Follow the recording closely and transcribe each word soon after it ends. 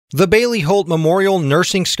The Bailey Holt Memorial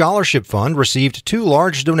Nursing Scholarship Fund received 2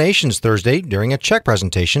 large donations Thursday during a check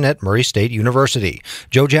presentation at Murray State University.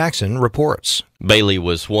 Joe Jackson reports. Bailey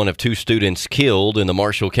was one of 2 students killed in the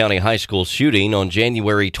Marshall County High School shooting on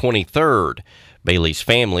January 23rd. Bailey's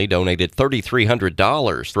family donated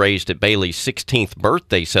 $3,300 raised at Bailey's 16th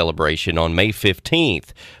birthday celebration on May 15th.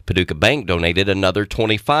 Paducah Bank donated another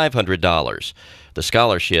 $2,500. The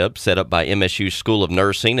scholarship, set up by MSU's School of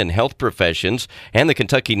Nursing and Health Professions and the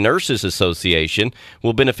Kentucky Nurses Association,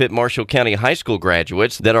 will benefit Marshall County High School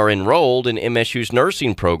graduates that are enrolled in MSU's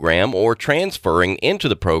nursing program or transferring into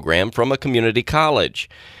the program from a community college.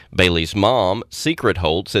 Bailey's mom, Secret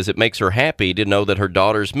Holt, says it makes her happy to know that her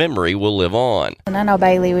daughter's memory will live on. And I know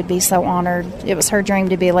Bailey would be so honored. It was her dream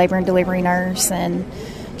to be a labor and delivery nurse, and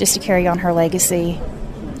just to carry on her legacy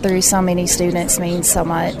through so many students means so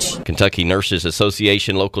much. Kentucky Nurses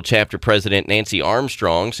Association local chapter president Nancy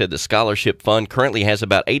Armstrong said the scholarship fund currently has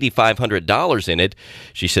about $8,500 in it.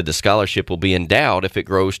 She said the scholarship will be endowed if it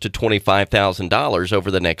grows to $25,000 over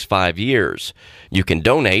the next 5 years. You can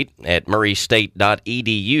donate at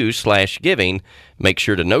murraystate.edu/giving. Make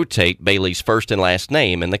sure to notate Bailey's first and last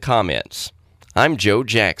name in the comments. I'm Joe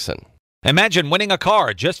Jackson. Imagine winning a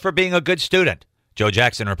car just for being a good student. Joe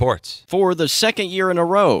Jackson reports. For the second year in a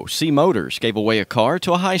row, C Motors gave away a car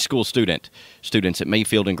to a high school student. Students at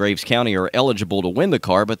Mayfield and Graves County are eligible to win the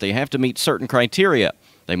car, but they have to meet certain criteria.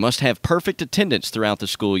 They must have perfect attendance throughout the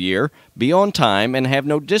school year, be on time, and have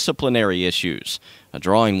no disciplinary issues. A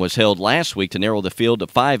drawing was held last week to narrow the field to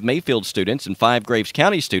 5 Mayfield students and 5 Graves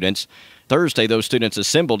County students. Thursday, those students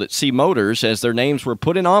assembled at C Motors as their names were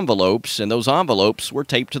put in envelopes, and those envelopes were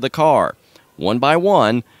taped to the car. One by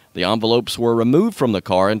one, the envelopes were removed from the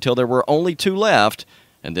car until there were only 2 left,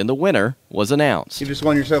 and then the winner was announced. You just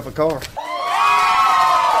won yourself a car.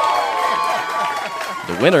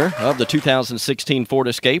 The winner of the 2016 Ford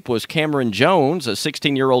Escape was Cameron Jones, a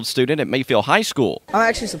 16-year-old student at Mayfield High School. I'm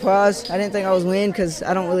actually surprised. I didn't think I was winning because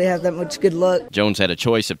I don't really have that much good luck. Jones had a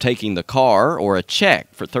choice of taking the car or a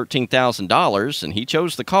check for $13,000, and he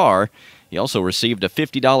chose the car. He also received a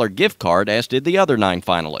 $50 gift card, as did the other 9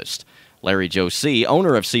 finalists. Larry Josie,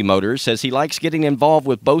 owner of C Motors, says he likes getting involved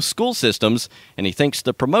with both school systems, and he thinks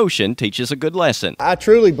the promotion teaches a good lesson. I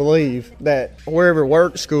truly believe that wherever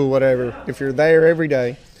work, school, whatever, if you're there every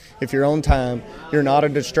day, if you're on time, you're not a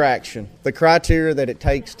distraction. The criteria that it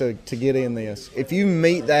takes to get in this, if you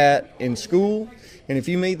meet that in school, and if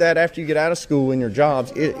you meet that after you get out of school in your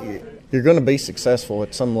jobs, you're going to be successful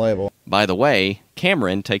at some level. By the way,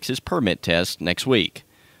 Cameron takes his permit test next week.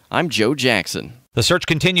 I'm Joe Jackson. The search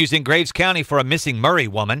continues in Graves County for a missing Murray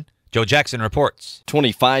woman. Joe Jackson reports.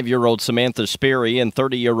 25-year-old Samantha Sperry and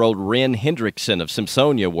 30-year-old Wren Hendrickson of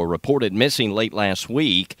Simpsonia were reported missing late last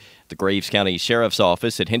week. The Graves County Sheriff's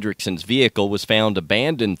Office at Hendrickson's vehicle was found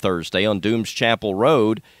abandoned Thursday on Dooms Chapel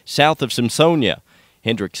Road, south of Simpsonia.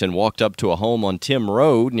 Hendrickson walked up to a home on Tim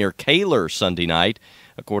Road near Kaler Sunday night.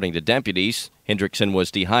 According to deputies, Hendrickson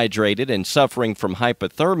was dehydrated and suffering from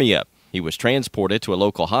hypothermia. He was transported to a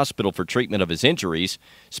local hospital for treatment of his injuries.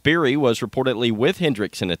 Sperry was reportedly with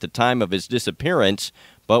Hendrickson at the time of his disappearance,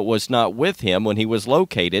 but was not with him when he was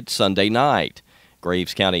located Sunday night.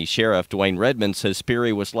 Graves County Sheriff Dwayne Redmond says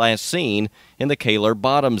Sperry was last seen in the Kaler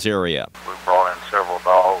Bottoms area. We brought in several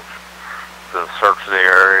dogs to search the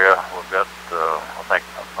area. We've got, I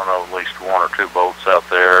know at least 1 or 2 boats out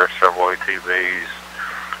there, several ATVs,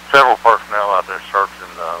 several personnel out there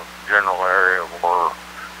searching the general area where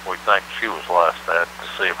we think she was last at to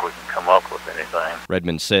see if we can come up with anything.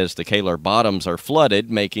 Redmond says the Kaler Bottoms are flooded,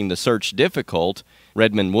 making the search difficult.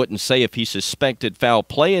 Redmond wouldn't say if he suspected foul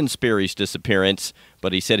play in Sperry's disappearance,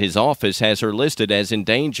 but he said his office has her listed as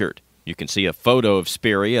endangered. You can see a photo of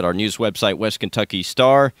Sperry at our news website, West Kentucky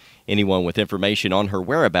Star. Anyone with information on her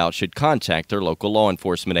whereabouts should contact their local law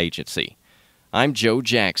enforcement agency. I'm Joe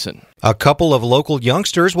Jackson. A couple of local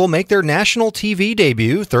youngsters will make their national TV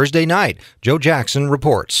debut Thursday night. Joe Jackson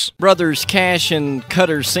reports. Brothers Cash and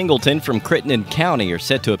Cutter Singleton from Crittenden County are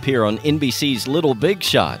set to appear on NBC's Little Big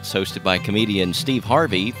Shots, hosted by comedian Steve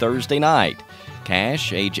Harvey, Thursday night.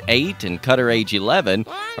 Cash, age 8, and Cutter, age 11,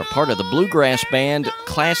 are part of the bluegrass band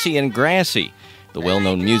Classy and Grassy. The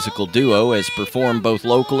well-known musical duo has performed both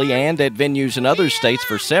locally and at venues in other states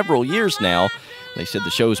for several years now. They said the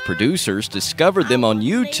show's producers discovered them on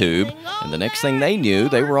YouTube, and the next thing they knew,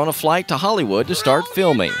 they were on a flight to Hollywood to start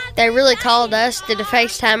filming. They really called us, did a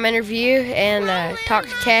FaceTime interview, and talked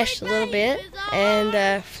to Cash a little bit,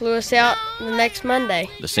 and flew us out the next Monday.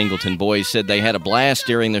 The Singleton boys said they had a blast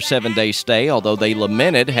during their 7-day stay, although they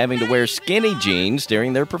lamented having to wear skinny jeans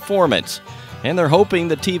during their performance. And they're hoping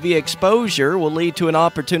the TV exposure will lead to an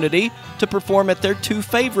opportunity to perform at their two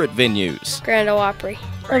favorite venues, Grand Ole Opry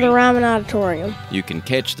or the Ryman Auditorium. You can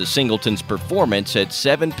catch the Singletons' performance at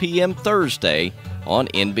 7 p.m. Thursday on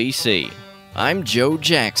NBC. I'm Joe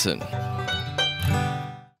Jackson.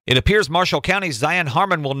 It appears Marshall County's Zion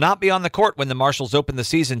Harmon will not be on the court when the Marshals open the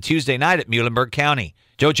season Tuesday night at Muhlenberg County.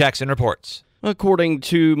 Joe Jackson reports. According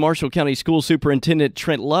to Marshall County School Superintendent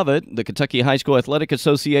Trent Lovett, the Kentucky High School Athletic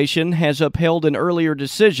Association has upheld an earlier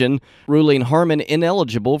decision ruling Harmon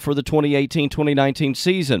ineligible for the 2018-2019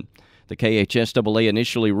 season. The KHSAA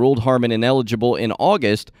initially ruled Harmon ineligible in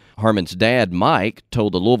August. Harmon's dad, Mike,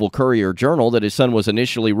 told the Louisville Courier-Journal that his son was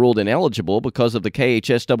initially ruled ineligible because of the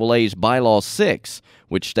KHSAA's Bylaw 6,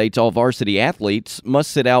 which states all varsity athletes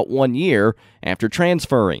must sit out 1 year after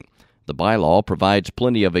transferring. The bylaw provides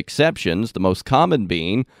plenty of exceptions, the most common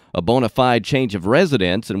being a bona fide change of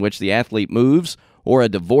residence in which the athlete moves or a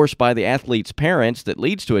divorce by the athlete's parents that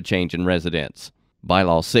leads to a change in residence.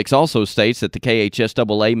 Bylaw 6 also states that the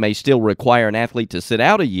KHSAA may still require an athlete to sit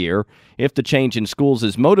out a year if the change in schools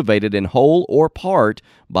is motivated in whole or part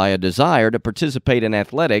by a desire to participate in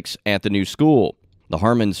athletics at the new school. The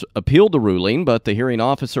Harmons appealed the ruling, but the hearing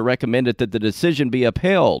officer recommended that the decision be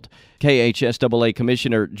upheld. KHSAA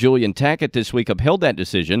Commissioner Julian Tackett this week upheld that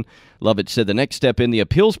decision. Lovett said the next step in the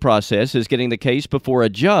appeals process is getting the case before a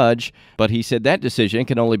judge, but he said that decision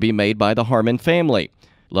can only be made by the Harmon family.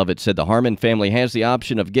 Lovett said the Harmon family has the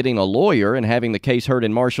option of getting a lawyer and having the case heard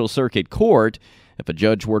in Marshall Circuit Court. If a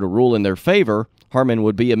judge were to rule in their favor, Harmon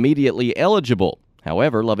would be immediately eligible.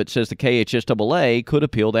 However, Lovett says the KHSAA could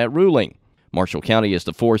appeal that ruling. Marshall County is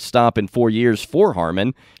the fourth stop in 4 years for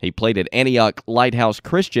Harmon. He played at Antioch Lighthouse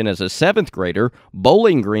Christian as a 7th grader,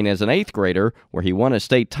 Bowling Green as an 8th grader, where he won a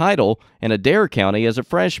state title, and Adair County as a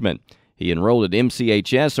freshman. He enrolled at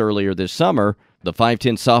MCHS earlier this summer. The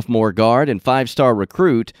 5'10 sophomore guard and 5-star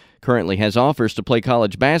recruit currently has offers to play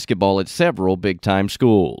college basketball at several big-time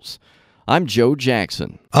schools. I'm Joe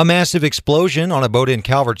Jackson. A massive explosion on a boat in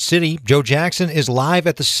Calvert City. Joe Jackson is live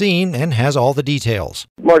at the scene and has all the details.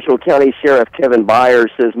 Marshall County Sheriff Kevin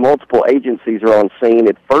Byers says multiple agencies are on scene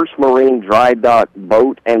at First Marine Dry Dock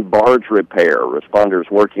boat and barge repair. Responders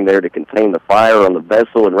working there to contain the fire on the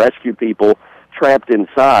vessel and rescue people trapped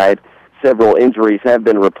inside. Several injuries have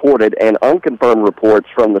been reported, and unconfirmed reports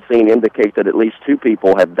from the scene indicate that at least 2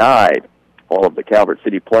 people have died. All of the Calvert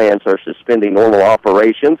City plants are suspending normal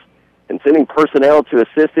operations and sending personnel to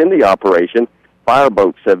assist in the operation.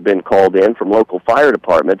 Fireboats have been called in from local fire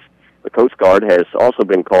departments. The Coast Guard has also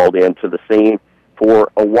been called in to the scene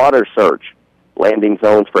for a water search. Landing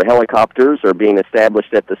zones for helicopters are being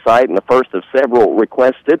established at the site, and the first of several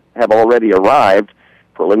requested have already arrived.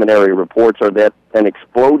 Preliminary reports are that an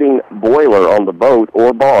exploding boiler on the boat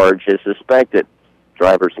or barge is suspected.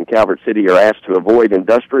 Drivers in Calvert City are asked to avoid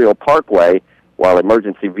Industrial Parkway while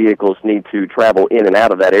emergency vehicles need to travel in and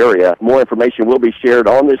out of that area. More information will be shared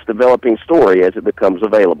on this developing story as it becomes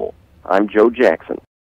available. I'm Joe Jackson.